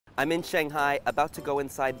I'm in Shanghai, about to go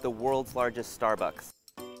inside the world's largest Starbucks.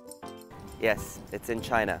 Yes, it's in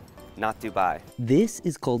China, not Dubai. This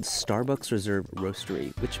is called Starbucks Reserve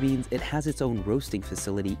Roastery, which means it has its own roasting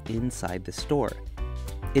facility inside the store.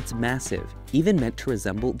 It's massive, even meant to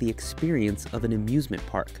resemble the experience of an amusement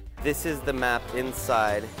park. This is the map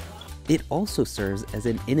inside. It also serves as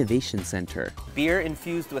an innovation center. Beer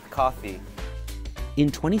infused with coffee.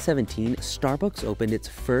 In 2017, Starbucks opened its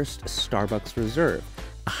first Starbucks Reserve,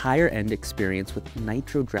 a higher-end experience with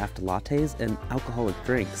nitro draft lattes and alcoholic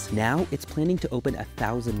drinks. Now it's planning to open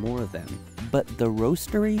 1,000 more of them. But the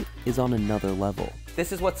roastery is on another level.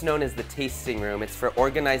 This is what's known as the tasting room. It's for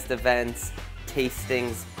organized events,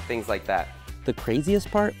 tastings, things like that. The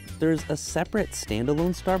craziest part? There's a separate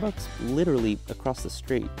standalone Starbucks literally across the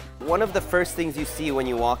street. One of the first things you see when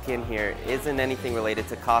you walk in here isn't anything related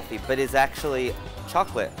to coffee, but is actually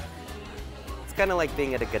chocolate. It's kind of like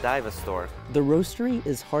being at a Godiva store. The roastery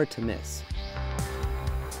is hard to miss.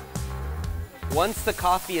 Once the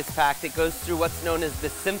coffee is packed, it goes through what's known as the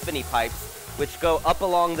symphony pipes, which go up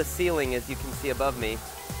along the ceiling, as you can see above me.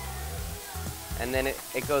 And then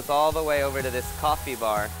it goes all the way over to this coffee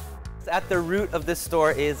bar. At the root of this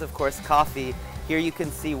store is, of course, coffee. Here you can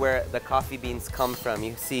see where the coffee beans come from.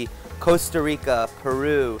 You see Costa Rica,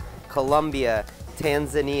 Peru, Colombia,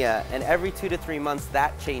 Tanzania, and every 2 to 3 months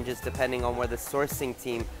that changes depending on where the sourcing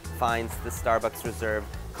team finds the Starbucks Reserve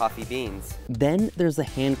coffee beans. Then there's the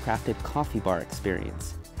handcrafted coffee bar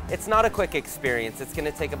experience. It's not a quick experience. It's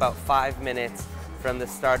going to take about 5 minutes from the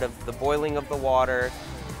start of the boiling of the water.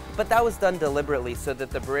 But that was done deliberately so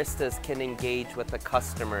that the baristas can engage with the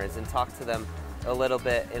customers and talk to them a little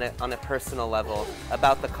bit on a personal level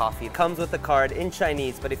about the coffee. It comes with a card in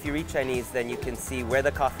Chinese, but if you read Chinese, then you can see where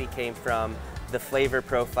the coffee came from, the flavor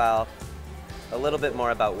profile, a little bit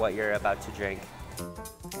more about what you're about to drink.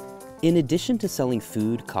 In addition to selling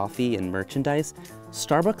food, coffee, and merchandise,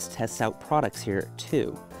 Starbucks tests out products here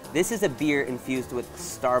too. This is a beer infused with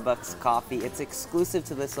Starbucks coffee. It's exclusive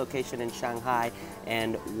to this location in Shanghai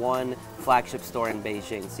and one flagship store in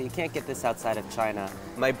Beijing, so you can't get this outside of China.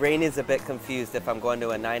 My brain is a bit confused if I'm going to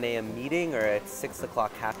a 9 a.m. meeting or a 6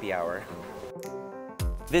 o'clock happy hour.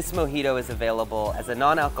 This mojito is available as a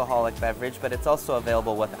non-alcoholic beverage, but it's also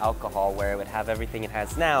available with alcohol, where it would have everything it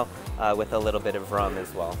has now with a little bit of rum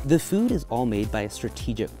as well. The food is all made by a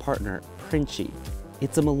strategic partner, Princi.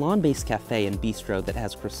 It's a Milan-based cafe and bistro that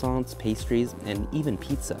has croissants, pastries, and even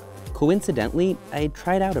pizza. Coincidentally, I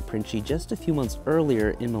tried out a Princi just a few months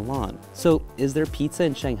earlier in Milan. So, is their pizza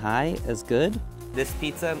in Shanghai as good? This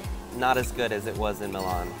pizza, not as good as it was in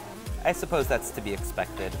Milan. I suppose that's to be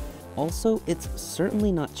expected. Also, it's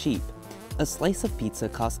certainly not cheap. A slice of pizza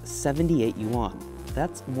costs 78 yuan.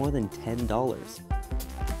 That's more than $10.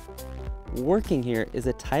 Working here is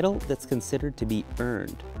a title that's considered to be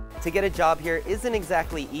earned. To get a job here isn't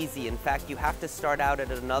exactly easy. In fact, you have to start out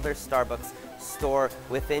at another Starbucks store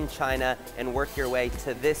within China and work your way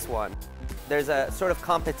to this one. There's a sort of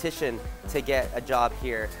competition to get a job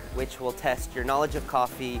here, which will test your knowledge of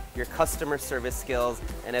coffee, your customer service skills,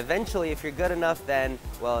 and eventually, if you're good enough, then,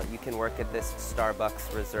 well, you can work at this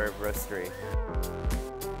Starbucks Reserve Roastery.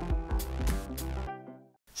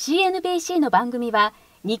 CNBC の番組は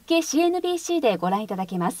日経 CNBC でご覧いただ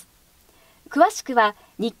けます。詳しくは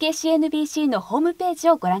日経 CNBC のホームページ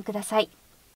をご覧ください。